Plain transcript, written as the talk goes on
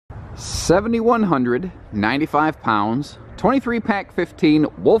7,195 pounds, 23-pack 15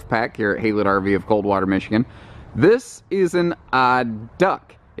 wolf pack here at Haylett RV of Coldwater, Michigan. This is an odd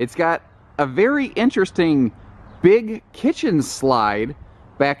duck. It's got a very interesting big kitchen slide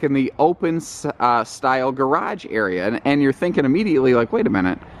back in the open style garage area. And you're thinking immediately like, wait a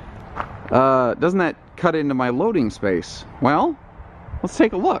minute, doesn't that cut into my loading space? Well, let's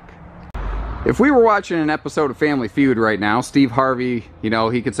take a look. If we were watching an episode of Family Feud right now, Steve Harvey, you know,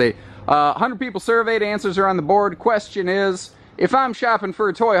 he could say, 100 people surveyed, answers are on the board. Question is, if I'm shopping for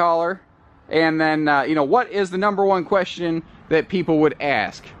a toy hauler, and then, you know, what is the #1 question that people would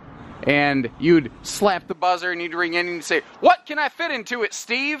ask? And you'd slap the buzzer and you'd ring in and you'd say, what can I fit into it,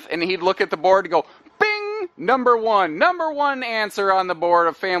 Steve? And he'd look at the board and go, bing, #1. #1 answer on the board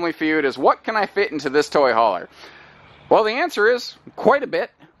of Family Feud is, what can I fit into this toy hauler? Well, the answer is quite a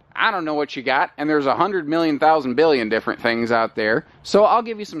bit. I don't know what you got, and there's 100 million, thousand, billion different things out there. So I'll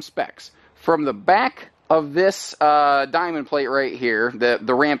give you some specs. From the back of this diamond plate right here,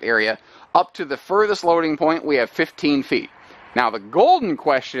 the ramp area, up to the furthest loading point, we have 15 feet. Now the golden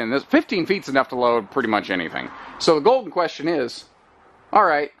question, this 15 feet's enough to load pretty much anything. So the golden question is, all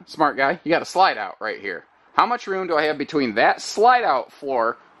right, smart guy, you got a slide out right here. How much room do I have between that slide out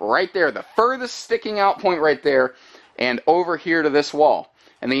floor right there, the furthest sticking out point right there, and over here to this wall?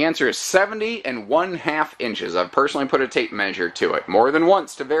 And the answer is 70½ inches. I've personally put a tape measure to it, more than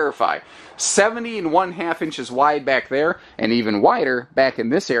once to verify. 70½ inches wide back there, and even wider back in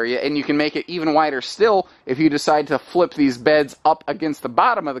this area. And you can make it even wider still if you decide to flip these beds up against the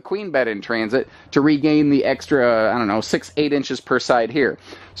bottom of the queen bed in transit to regain the extra, I don't know, 6-8 inches per side here.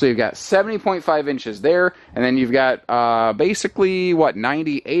 So you've got 70.5 inches there, and then you've got basically, what,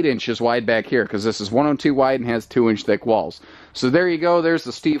 98 inches wide back here, because this is 102 wide and has 2-inch thick walls. So there you go, there's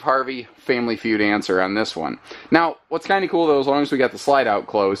the Steve Harvey Family Feud answer on this one. Now, what's kind of cool though, as long as we got the slide out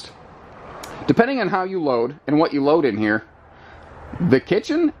closed, depending on how you load and what you load in here, the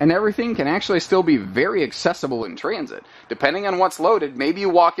kitchen and everything can actually still be very accessible in transit. Depending on what's loaded, maybe you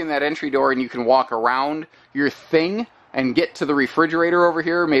walk in that entry door and you can walk around your thing and get to the refrigerator over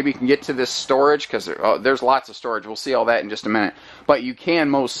here. Maybe you can get to this storage, because there's lots of storage. We'll see all that in just a minute. But you can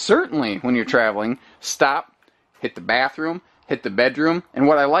most certainly, when you're traveling, stop, hit the bathroom, hit the bedroom. And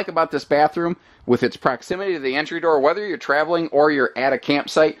what I like about this bathroom, with its proximity to the entry door, whether you're traveling or you're at a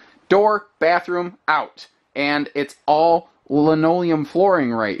campsite, door, bathroom, out. And it's all linoleum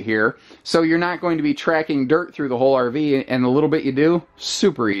flooring right here, so you're not going to be tracking dirt through the whole RV, and the little bit you do,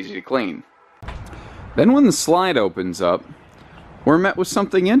 super easy to clean. Then when the slide opens up, we're met with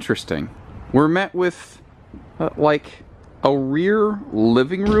something interesting. We're met with, like, a rear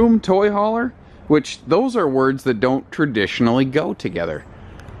living room toy hauler, which those are words that don't traditionally go together.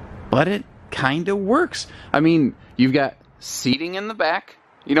 But it kind of works. I mean, you've got seating in the back,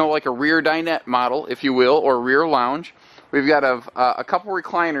 you know, like a rear dinette model, if you will, or rear lounge. We've got a couple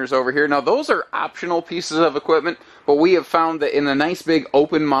recliners over here. Now, those are optional pieces of equipment, but we have found that in a nice big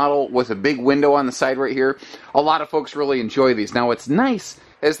open model with a big window on the side right here, a lot of folks really enjoy these. Now, what's nice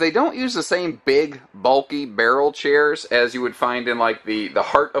is they don't use the same big, bulky barrel chairs as you would find in, like, the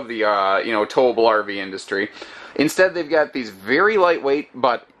heart of the, you know, towable RV industry. Instead, they've got these very lightweight,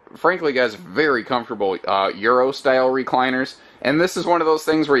 but frankly, guys, very comfortable Euro-style recliners. And this is one of those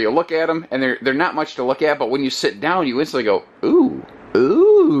things where you look at them, and they're not much to look at, but when you sit down, you instantly go, ooh,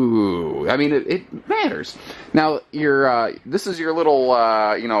 ooh. I mean, it matters. Now, this is your little,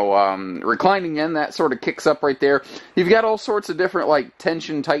 you know, reclining end. That sort of kicks up right there. You've got all sorts of different, like,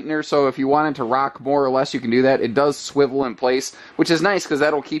 tension tighteners, so if you wanted to rock more or less, you can do that. It does swivel in place, which is nice, because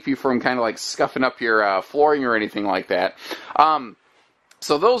that'll keep you from kind of, like, scuffing up your flooring or anything like that.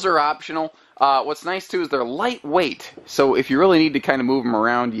 So those are optional. What's nice, too, is they're lightweight. So if you really need to kind of move them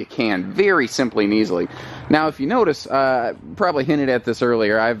around, you can very simply and easily. Now, if you notice, probably hinted at this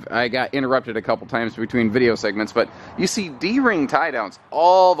earlier, I got interrupted a couple times between video segments, but you see D-ring tie-downs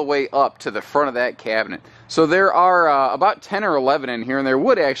all the way up to the front of that cabinet. So there are about 10 or 11 in here, and there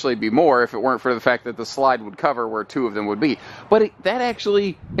would actually be more if it weren't for the fact that the slide would cover where 2 of them would be. But that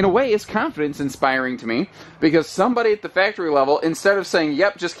actually, in a way, is confidence-inspiring to me, because somebody at the factory level, instead of saying,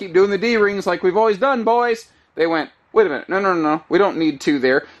 yep, just keep doing the D-rings like we've always done, boys, they went, wait a minute, no, we don't need 2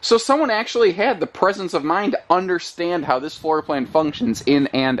 there. So someone actually had the presence of mind to understand how this floor plan functions in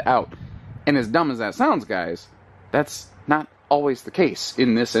and out. And as dumb as that sounds, guys, that's not always the case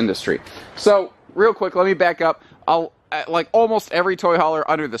in this industry. So, real quick, let me back up. I'll like almost every toy hauler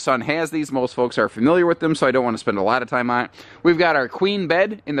under the sun has these. Most folks are familiar with them, so I don't want to spend a lot of time on it. We've got our queen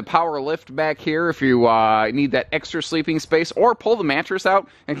bed in the power lift back here if you need that extra sleeping space, or pull the mattress out,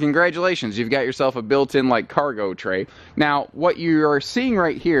 and congratulations, you've got yourself a built-in like cargo tray. Now, what you are seeing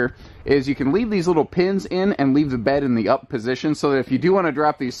right here is you can leave these little pins in and leave the bed in the up position, so that if you do want to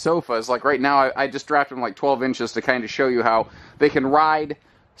drop these sofas, like right now I just dropped them like 12 inches to kind of show you how they can ride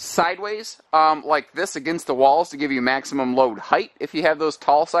sideways like this against the walls to give you maximum load height if you have those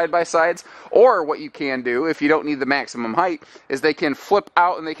tall side-by-sides. Or what you can do if you don't need the maximum height is they can flip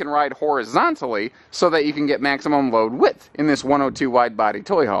out and they can ride horizontally so that you can get maximum load width in this 102 wide body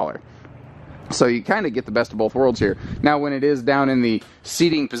toy hauler. So you kind of get the best of both worlds here. Now, when it is down in the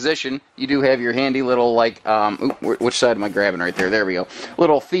seating position, you do have your handy little, like, which side am I grabbing right there? There we go.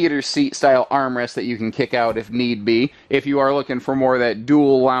 Little theater seat style armrest that you can kick out if need be, if you are looking for more of that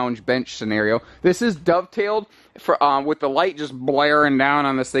dual lounge bench scenario. This is dovetailed for, with the light just blaring down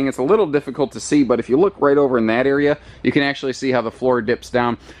on this thing. It's a little difficult to see, but if you look right over in that area, you can actually see how the floor dips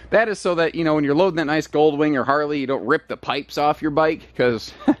down. That is so that, you know, when you're loading that nice Goldwing or Harley, you don't rip the pipes off your bike,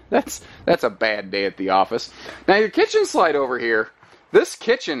 because that's a bad day at the office. Now, your kitchen slide over here. This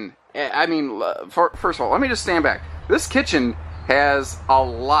kitchen, I mean, first of all, let me just stand back. This kitchen has a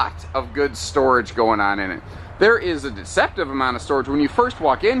lot of good storage going on in it. There is a deceptive amount of storage. When you first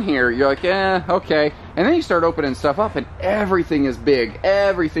walk in here, you're like, okay. And then you start opening stuff up, and everything is big.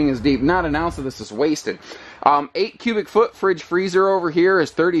 Everything is deep. Not an ounce of this is wasted. 8 cubic foot fridge freezer over here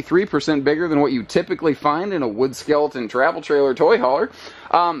is 33% bigger than what you typically find in a wood skeleton travel trailer toy hauler.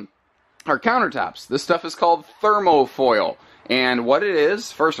 Our countertops. This stuff is called thermofoil. And what it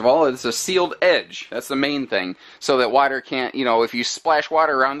is, first of all, it's a sealed edge. That's the main thing. So that water can't, you know, if you splash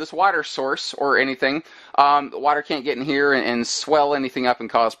water around this water source or anything, the water can't get in here and swell anything up and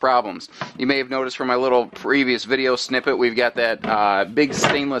cause problems. You may have noticed from my little previous video snippet, we've got that big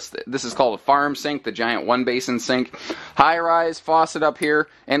stainless, this is called a farm sink, the giant one basin sink. High-rise faucet up here.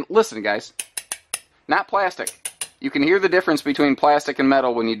 And listen, guys, not plastic. You can hear the difference between plastic and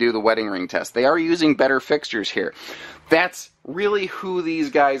metal when you do the wedding ring test. They are using better fixtures here. That's really who these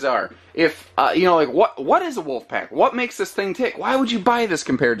guys are. If, you know, like, what is a Wolfpack? What makes this thing tick? Why would you buy this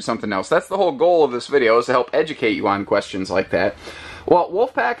compared to something else? That's the whole goal of this video, is to help educate you on questions like that. Well,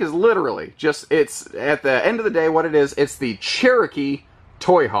 Wolfpack is literally just, it's, at the end of the day, what it is, it's the Cherokee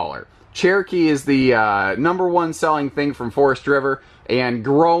toy hauler. Cherokee is the #1 selling thing from Forest River, and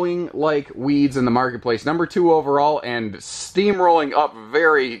growing like weeds in the marketplace. #2 overall, and steamrolling up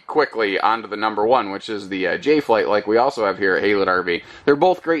very quickly onto the #1, which is the J-Flight, like we also have here at Haylet RV. They're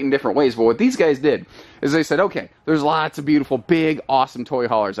both great in different ways, but what these guys did is they said, okay, there's lots of beautiful, big, awesome toy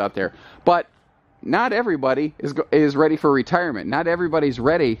haulers out there, but not everybody is ready for retirement. Not everybody's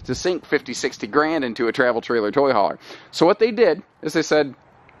ready to sink 50, 60 grand into a travel trailer toy hauler. So what they did is they said,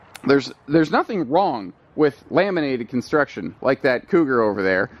 there's nothing wrong with laminated construction like that Cougar over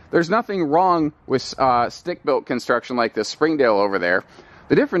there. There's nothing wrong with stick-built construction like this Springdale over there.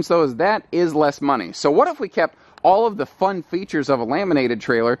 The difference, though, is that is less money. So what if we kept all of the fun features of a laminated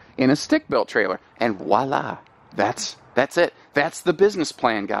trailer in a stick-built trailer? And voila, that's it. That's the business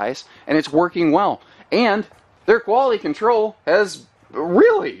plan, guys. And it's working well. And their quality control has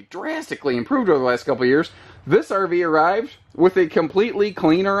really drastically improved over the last couple of years. This RV arrived with a completely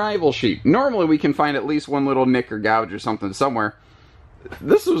clean arrival sheet. Normally we can find at least one little nick or gouge or something somewhere.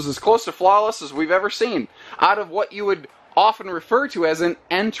 This was as close to flawless as we've ever seen, out of what you would often refer to as an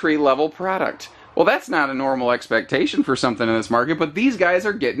entry-level product. Well, that's not a normal expectation for something in this market, but these guys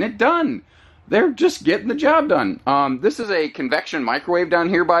are getting it done. They're just getting the job done. This is a convection microwave down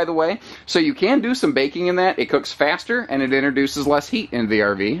here, by the way, so you can do some baking in that. It cooks faster, and it introduces less heat into the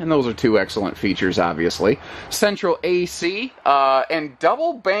RV, and those are two excellent features, obviously. Central AC, and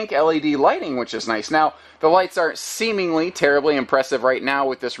double bank LED lighting, which is nice. Now, the lights aren't seemingly terribly impressive right now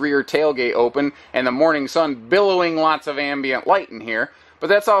with this rear tailgate open and the morning sun billowing lots of ambient light in here, but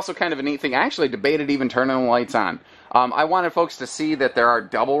that's also kind of a neat thing. I actually debated even turning the lights on. I wanted folks to see that there are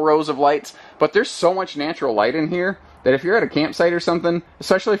double rows of lights, but there's so much natural light in here that if you're at a campsite or something,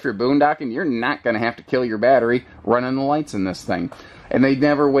 especially if you're boondocking, you're not going to have to kill your battery running the lights in this thing. And they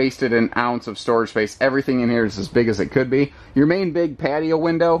never wasted an ounce of storage space. Everything in here is as big as it could be. Your main big patio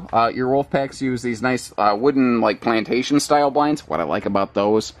window, your Wolfpacks use these nice wooden, like, plantation-style blinds. What I like about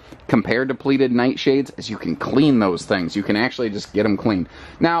those, compared to pleated nightshades, is you can clean those things. You can actually just get them clean.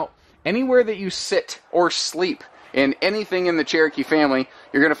 Now, anywhere that you sit or sleep in anything in the Cherokee family,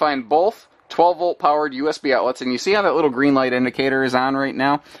 you're going to find both 12-volt powered USB outlets, and you see how that little green light indicator is on right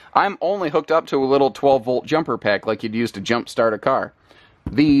now? I'm only hooked up to a little 12-volt jumper pack like you'd use to jump start a car.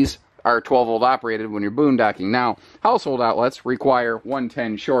 These are 12 volt operated when you're boondocking. Now, household outlets require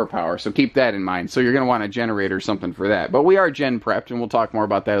 110 shore power, so keep that in mind. So you're going to want a generator or something for that. But we are gen prepped, and we'll talk more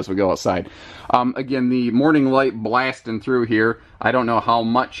about that as we go outside. Again, the morning light blasting through here. I don't know how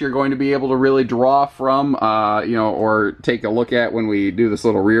much you're going to be able to really draw from, you know, or take a look at when we do this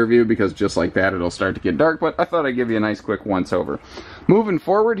little rear view, because just like that, it'll start to get dark. But I thought I'd give you a nice quick once over. Moving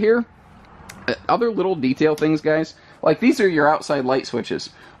forward here, other little detail things, guys. Like, these are your outside light switches.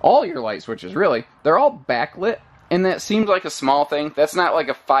 All your light switches, really, they're all backlit, and that seems like a small thing. That's not like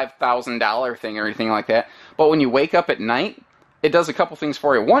a $5,000 thing or anything like that. But when you wake up at night, it does a couple things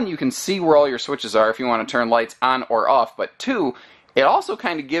for you. One, you can see where all your switches are if you want to turn lights on or off. But two, it also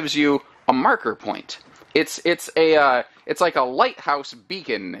kind of gives you a marker point. It's like a lighthouse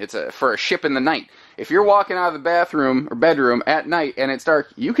beacon. It's for a ship in the night. If you're walking out of the bathroom or bedroom at night and it's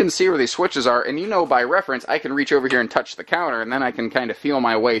dark, you can see where these switches are, and you know by reference I can reach over here and touch the counter, and then I can kind of feel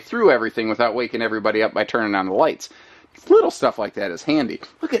my way through everything without waking everybody up by turning on the lights. Little stuff like that is handy.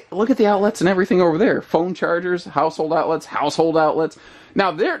 Look at the outlets and everything over there. Phone chargers, household outlets.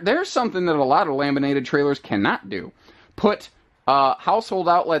 Now there's something that a lot of laminated trailers cannot do. Put household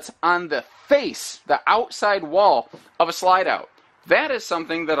outlets on the face, the outside wall of a slide out. That is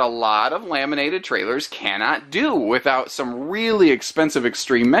something that a lot of laminated trailers cannot do without some really expensive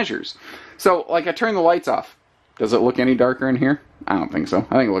extreme measures. So, like, I turn the lights off. Does it look any darker in here? I don't think so.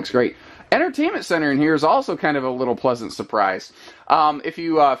 I think it looks great. Entertainment center in here is also kind of a little pleasant surprise. If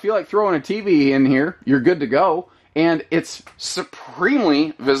you feel like throwing a TV in here, you're good to go. And it's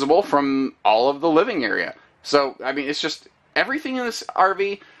supremely visible from all of the living area. So, I mean, it's just everything in this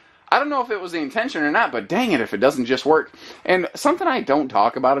RV. I don't know if it was the intention or not, but dang it if it doesn't just work. And something I don't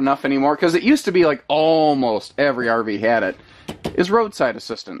talk about enough anymore, because it used to be like almost every RV had it, is roadside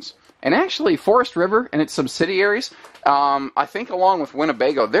assistance. And actually, Forest River and its subsidiaries, I think along with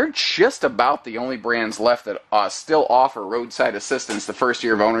Winnebago, they're just about the only brands left that still offer roadside assistance the first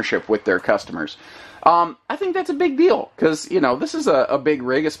year of ownership with their customers. I think that's a big deal, because, you know, this is a big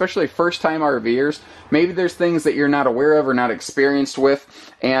rig, especially first-time RVers. Maybe there's things that you're not aware of or not experienced with,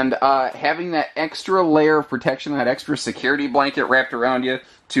 and having that extra layer of protection, that extra security blanket wrapped around you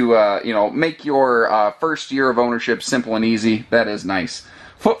to, you know, make your first year of ownership simple and easy, that is nice.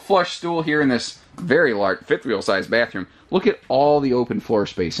 Foot flush stool here in this very large, fifth wheel size bathroom. Look at all the open floor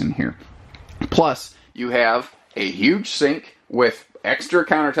space in here. Plus, you have a huge sink with extra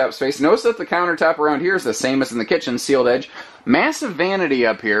countertop space. Notice that the countertop around here is the same as in the kitchen, sealed edge. Massive vanity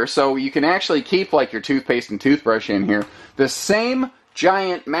up here, so you can actually keep like your toothpaste and toothbrush in here. The same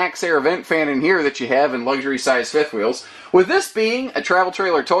giant Max Air vent fan in here that you have in luxury size fifth wheels. With this being a travel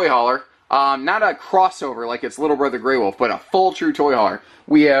trailer toy hauler, not a crossover like its little brother Grey Wolf, but a full true toy hauler,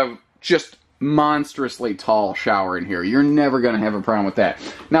 we have just monstrously tall shower in here. You're never going to have a problem with that.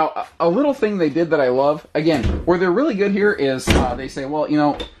 Now, a little thing they did that I love, again, where they're really good here is they say, well, you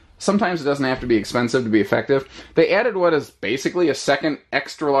know, sometimes it doesn't have to be expensive to be effective. They added what is basically a second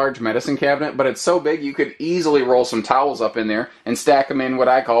extra large medicine cabinet, but it's so big you could easily roll some towels up in there and stack them in what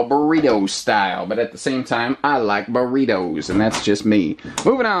I call burrito style. But at the same time, I like burritos, and that's just me.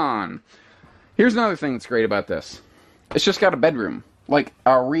 Moving on. Here's another thing that's great about this. It's just got a bedroom. Like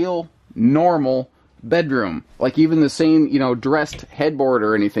a real normal bedroom, like even the same, you know, dressed headboard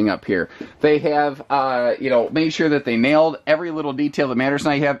or anything up here. They have, you know, made sure that they nailed every little detail that matters.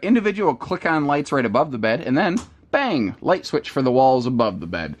 Now you have individual click-on lights right above the bed, and then, bang, light switch for the walls above the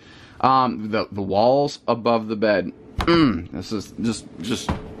bed. The walls above the bed. This is just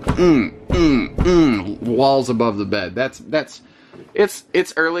walls above the bed.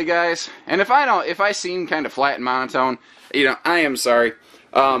 It's early, guys, and if I seem kind of flat and monotone, you know, I am sorry.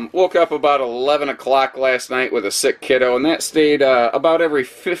 Woke up about 11 o'clock last night with a sick kiddo, and that stayed about every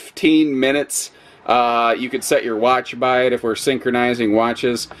 15 minutes. You could set your watch by it if we're synchronizing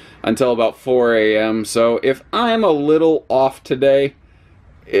watches until about 4 a.m. So if I'm a little off today,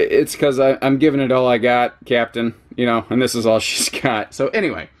 it's because I'm giving it all I got, Captain, you know, and this is all she's got. So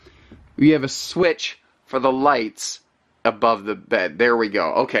anyway, we have a switch for the lights above the bed. There we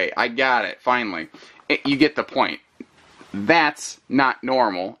go. Okay, I got it, finally. You get the point. That's not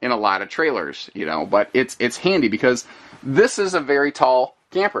normal in a lot of trailers, you know, but it's handy because this is a very tall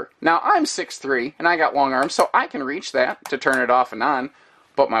camper. Now, I'm 6'3", and I got long arms, so I can reach that to turn it off and on,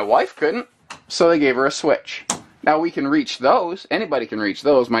 but my wife couldn't, so they gave her a switch. Now, we can reach those. Anybody can reach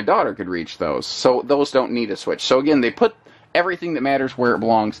those. My daughter could reach those, so those don't need a switch. So, again, they put everything that matters where it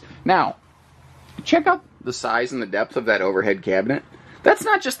belongs. Now, check out the size and the depth of that overhead cabinet. That's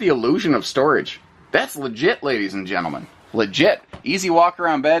not just the illusion of storage. That's legit, ladies and gentlemen. legit. Easy walk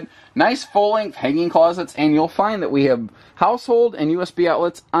around bed, nice full-length hanging closets, and you'll find that we have household and USB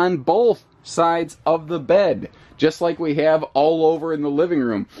outlets on both sides of the bed, just like we have all over in the living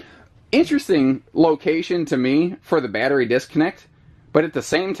room. Interesting location to me for the battery disconnect, but at the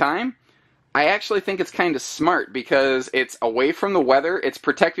same time, I actually think it's kind of smart because it's away from the weather, it's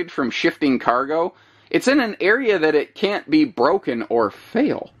protected from shifting cargo, it's in an area that it can't be broken or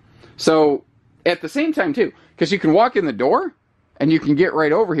fail. So, at the same time too, because you can walk in the door, and you can get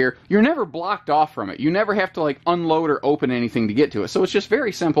right over here, you're never blocked off from it. You never have to like unload or open anything to get to it. So it's just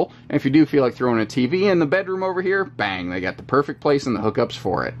very simple, and if you do feel like throwing a TV in the bedroom over here, bang, they got the perfect place and the hookups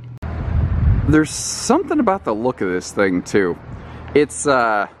for it. There's something about the look of this thing too. It's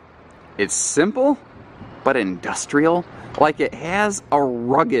simple, but industrial. Like it has a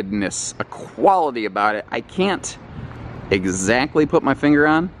ruggedness, a quality about it. I can't exactly put my finger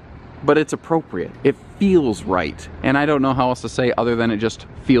on, but it's appropriate. It feels right. And I don't know how else to say other than it just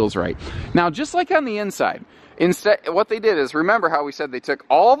feels right. Now, just like on the inside, instead, what they did is, remember how we said they took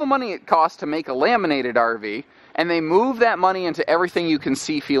all the money it cost to make a laminated RV, and they moved that money into everything you can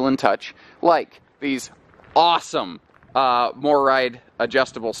see, feel, and touch, like these awesome MORryde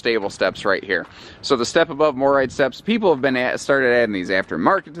adjustable stable steps right here. So the step above MORryde steps, people have been started adding these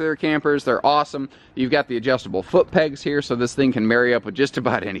aftermarket to their campers. They're awesome. You've got the adjustable foot pegs here, so this thing can marry up with just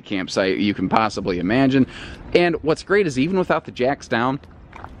about any campsite you can possibly imagine. And what's great is even without the jacks down,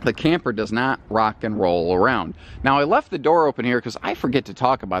 the camper does not rock and roll around. Now, I left the door open here because I forget to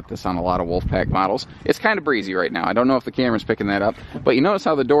talk about this on a lot of Wolfpack models. It's kind of breezy right now. I don't know if the camera's picking that up, but you notice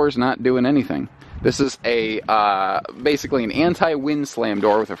how the door's not doing anything. This is a basically an anti-wind slam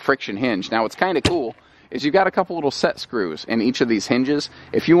door with a friction hinge. Now, what's kind of cool is you've got a couple little set screws in each of these hinges.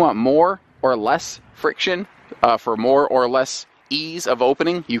 If you want more or less friction for more or less ease of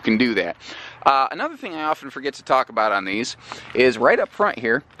opening, you can do that. Another thing I often forget to talk about on these is right up front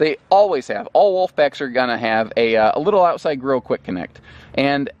here, they always have, all Wolfpacks are going to have a little outside grill quick connect.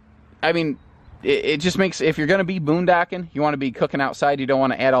 And, I mean, it just makes, if you're going to be boondocking, you want to be cooking outside, you don't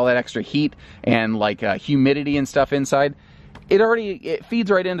want to add all that extra heat and like humidity and stuff inside. It feeds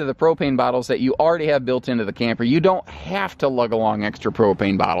right into the propane bottles that you already have built into the camper. You don't have to lug along extra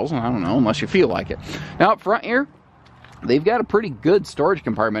propane bottles, I don't know, unless you feel like it. Now up front here, they've got a pretty good storage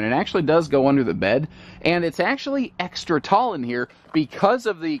compartment. It actually does go under the bed, and it's actually extra tall in here because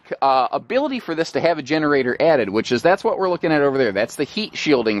of the ability for this to have a generator added, that's what we're looking at over there. That's the heat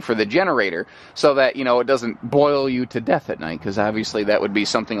shielding for the generator, so that, you know, it doesn't boil you to death at night, because obviously that would be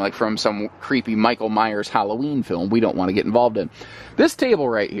something like from some creepy Michael Myers Halloween film we don't want to get involved in. This table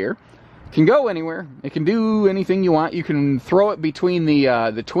right here can go anywhere. It can do anything you want. You can throw it between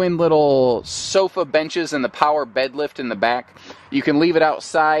the twin little sofa benches and the power bed lift in the back. You can leave it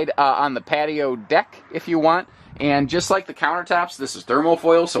outside on the patio deck if you want. And just like the countertops, this is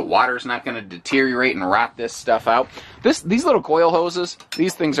thermofoil, so water's not going to deteriorate and rot this stuff out. These little coil hoses,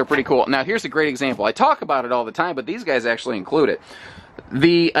 these things are pretty cool. Now here's a great example. I talk about it all the time, but these guys actually include it.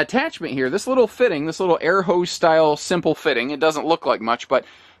 The attachment here, this little fitting, this little air hose style simple fitting, it doesn't look like much, but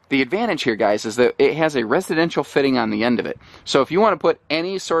the advantage here, guys, is that it has a residential fitting on the end of it. So if you want to put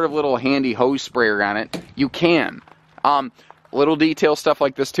any sort of little handy hose sprayer on it, you can. Little detail stuff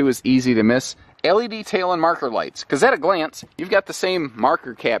like this, too, is easy to miss. LED tail and marker lights, because at a glance, you've got the same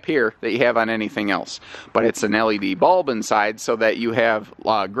marker cap here that you have on anything else. But it's an LED bulb inside so that you have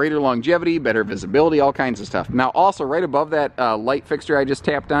greater longevity, better visibility, all kinds of stuff. Now, also, right above that light fixture I just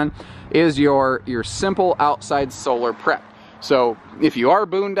tapped on is your simple outside solar prep. So if you are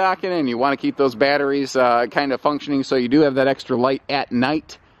boondocking and you want to keep those batteries kind of functioning so you do have that extra light at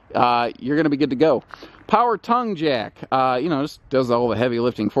night, you're going to be good to go. Power tongue jack, you know, just does all the heavy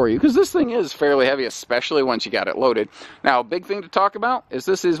lifting for you, because this thing is fairly heavy, especially once you got it loaded. Now, a big thing to talk about is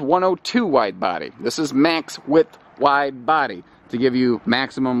this is 102 wide body. This is max width wide body to give you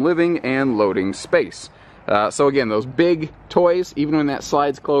maximum living and loading space. So again, those big toys, even when that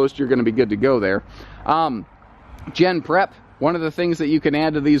slide's closed, you're going to be good to go there. Gen prep. One of the things that you can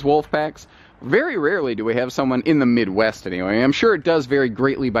add to these Wolfpacks, very rarely do we have someone in the Midwest anyway. I'm sure it does vary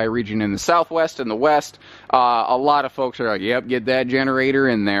greatly by region. In the Southwest and the West, a lot of folks are like, yep, get that generator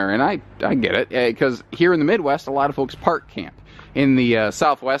in there. And I get it, because here in the Midwest, a lot of folks park camp. In the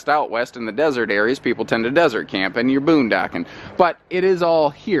Southwest, out west, in the desert areas, people tend to desert camp and you're boondocking. But it is all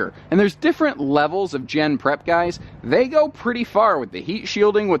here. And there's different levels of gen prep, guys. They go pretty far with the heat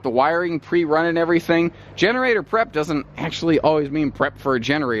shielding, with the wiring pre-run and everything. Generator prep doesn't actually always mean prep for a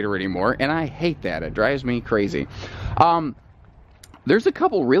generator anymore, and I hate that. It drives me crazy. There's a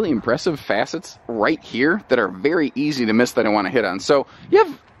couple really impressive facets right here that are very easy to miss that I want to hit on. So you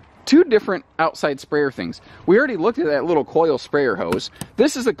have two different outside sprayer things. We already looked at that little coil sprayer hose.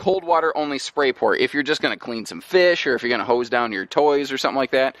 This is a cold water only spray port if you're just going to clean some fish or if you're going to hose down your toys or something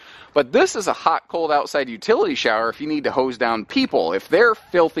like that. But this is a hot cold outside utility shower if you need to hose down people. If they're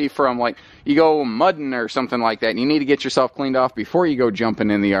filthy from, like, you go mudding or something like that and you need to get yourself cleaned off before you go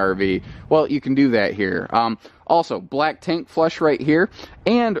jumping in the RV, well, you can do that here. Also, black tank flush right here,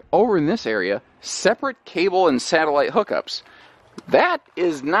 and over in this area, separate cable and satellite hookups. That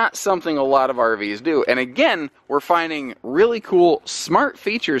is not something a lot of RVs do. And again, we're finding really cool, smart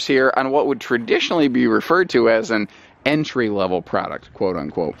features here on what would traditionally be referred to as an entry-level product, quote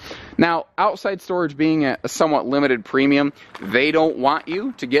unquote. Now, outside storage being a somewhat limited premium, they don't want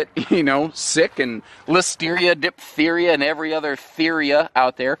you to get, you know, sick and listeria, diphtheria, and every other theria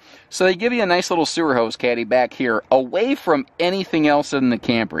out there. So they give you a nice little sewer hose caddy back here, away from anything else in the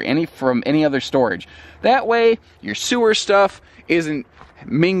camper, from any other storage. That way, your sewer stuff isn't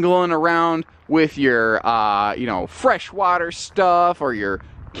mingling around with your, you know, freshwater stuff or your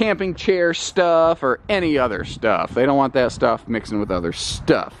camping chair stuff or any other stuff. They don't want that stuff mixing with other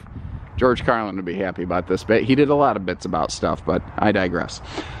stuff. George Carlin would be happy about this bit. He did a lot of bits about stuff, but I digress.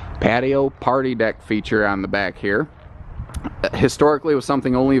 Patio party deck feature on the back here. Historically, it was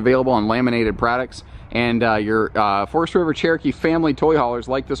something only available on laminated products, and your Forest River Cherokee family toy haulers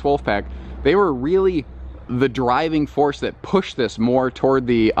like this Wolfpack, they were really the driving force that pushed this more toward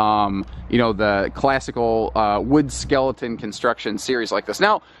the, you know, the classical wood skeleton construction series like this.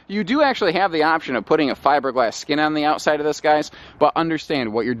 Now, you do actually have the option of putting a fiberglass skin on the outside of this, guys, but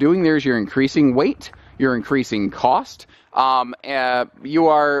understand what you're doing there is you're increasing weight, you're increasing cost, but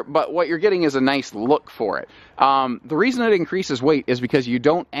what you're getting is a nice look for it. The reason it increases weight is because you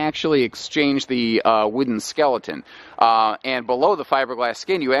don't actually exchange the wooden skeleton. And below the fiberglass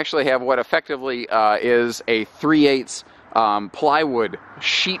skin, you actually have what effectively is a 3/8 plywood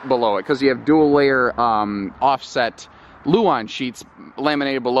sheet below it, because you have dual layer offset Luan sheets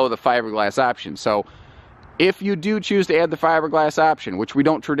laminated below the fiberglass option. So if you do choose to add the fiberglass option, which we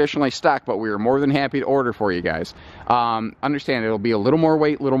don't traditionally stock, but we are more than happy to order for you guys, understand it'll be a little more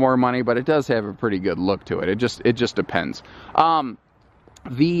weight, a little more money, but it does have a pretty good look to it. It just depends.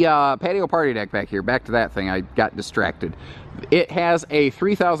 The patio party deck back here, back to that thing, I got distracted. It has a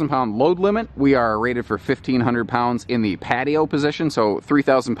 3,000 pound load limit. We are rated for 1,500 pounds in the patio position, so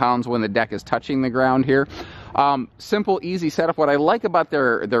 3,000 pounds when the deck is touching the ground here. Simple, easy setup. What I like about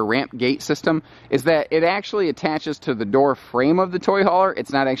their ramp gate system is that it actually attaches to the door frame of the toy hauler.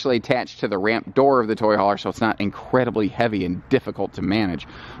 It's not actually attached to the ramp door of the toy hauler, so it's not incredibly heavy and difficult to manage.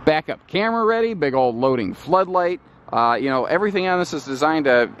 Backup camera ready, big old loading floodlight. You know, everything on this is designed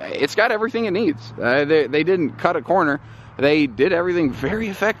to, it's got everything it needs. They didn't cut a corner. They did everything very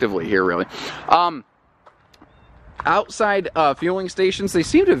effectively here, really. Outside fueling stations, they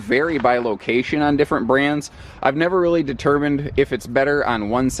seem to vary by location on different brands. I've never really determined if it's better on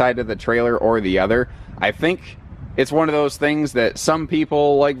one side of the trailer or the other. I think it's one of those things that some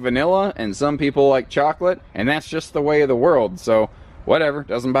people like vanilla and some people like chocolate, and that's just the way of the world. So whatever,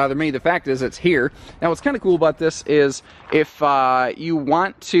 doesn't bother me. The fact is, it's here. Now, what's kind of cool about this is if you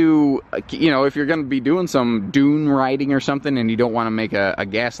want to, you know, if you're going to be doing some dune riding or something and you don't want to make a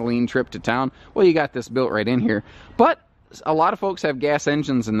gasoline trip to town, well, you got this built right in here. But a lot of folks have gas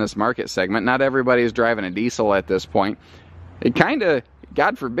engines in this market segment. Not everybody is driving a diesel at this point. It kind of,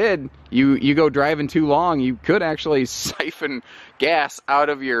 God forbid, you go driving too long, you could actually siphon gas out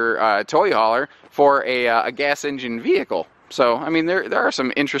of your toy hauler for a gas engine vehicle. So, I mean, there are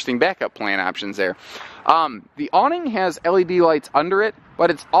some interesting backup plan options there. The awning has LED lights under it, but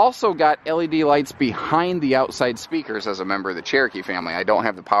it's also got LED lights behind the outside speakers as a member of the Cherokee family. I don't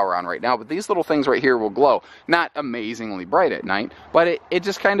have the power on right now, but these little things right here will glow. Not amazingly bright at night, but it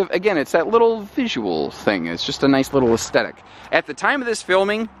just kind of, again, it's that little visual thing. It's just a nice little aesthetic. At the time of this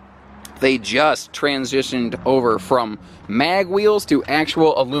filming, they just transitioned over from mag wheels to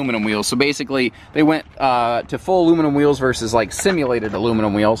actual aluminum wheels. So basically, they went to full aluminum wheels versus like simulated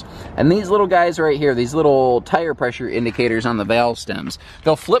aluminum wheels. And these little guys right here, these little tire pressure indicators on the valve stems,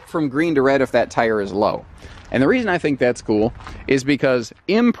 they'll flip from green to red if that tire is low. And the reason I think that's cool is because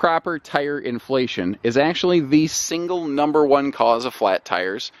improper tire inflation is actually the single #1 cause of flat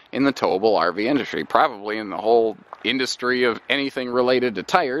tires in the towable RV industry, probably in the whole industry of anything related to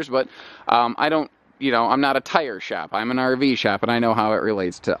tires, but I don't, you know, I'm not a tire shop. I'm an RV shop, and I know how it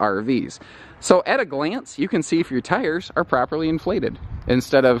relates to RVs. So at a glance, you can see if your tires are properly inflated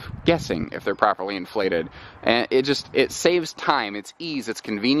instead of guessing if they're properly inflated. And it saves time, it's ease, it's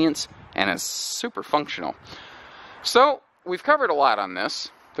convenience, and it's super functional. So we've covered a lot on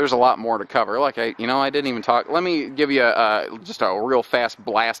this. there's a lot more to cover. Like I didn't even talk. Let me give you just a real fast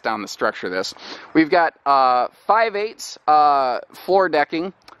blast down the structure of this. We've got 5/8 floor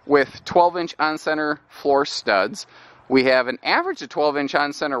decking with 12-inch on-center floor studs. We have an average of 12-inch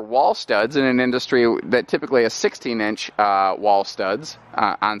on-center wall studs in an industry that typically has 16-inch wall studs,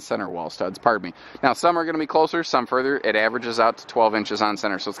 on-center wall studs, pardon me. Now, some are going to be closer, some further. It averages out to 12 inches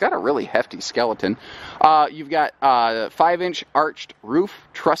on-center, so it's got a really hefty skeleton. You've got 5-inch arched roof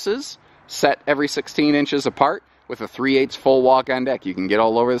trusses set every 16 inches apart with a 3/8 full walk on deck. You can get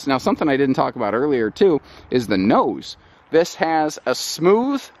all over this. Now, something I didn't talk about earlier, too, is the nose. This has a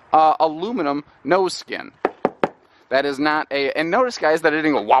smooth aluminum nose skin. That is not a, and notice guys that it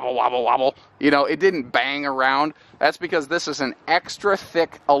didn't go wobble, wobble, wobble. You know, it didn't bang around. That's because this is an extra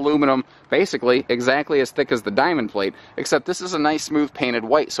thick aluminum, basically exactly as thick as the diamond plate, except this is a nice smooth painted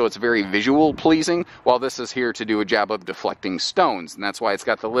white, so it's very visual pleasing, while this is here to do a job of deflecting stones. And that's why it's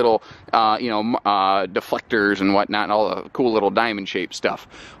got the little, deflectors and whatnot, and all the cool little diamond shaped stuff.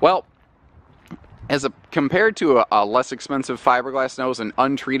 Well, compared to a less expensive fiberglass nose, an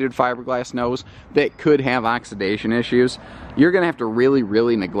untreated fiberglass nose that could have oxidation issues, you're going to have to really,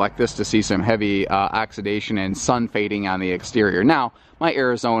 really neglect this to see some heavy oxidation and sun fading on the exterior. Now, my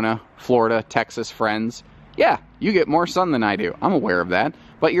Arizona, Florida, Texas friends, yeah, you get more sun than I do. I'm aware of that.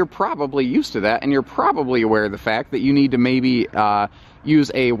 But you're probably used to that, and you're probably aware of the fact that you need to maybe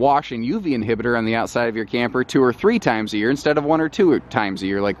use a wash and UV inhibitor on the outside of your camper 2 or 3 times a year instead of 1 or 2 times a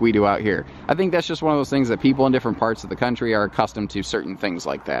year like we do out here. I think that's just one of those things that people in different parts of the country are accustomed to certain things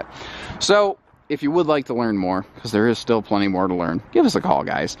like that. So, if you would like to learn more, because there is still plenty more to learn, give us a call,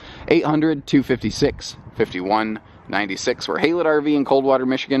 guys. 800-256-5196. We're Haylett RV in Coldwater,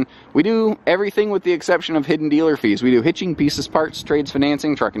 Michigan. We do everything with the exception of hidden dealer fees. We do hitching, pieces, parts, trades,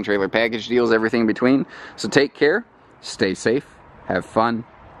 financing, truck and trailer package deals, everything in between. So take care, stay safe, have fun,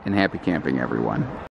 and happy camping, everyone.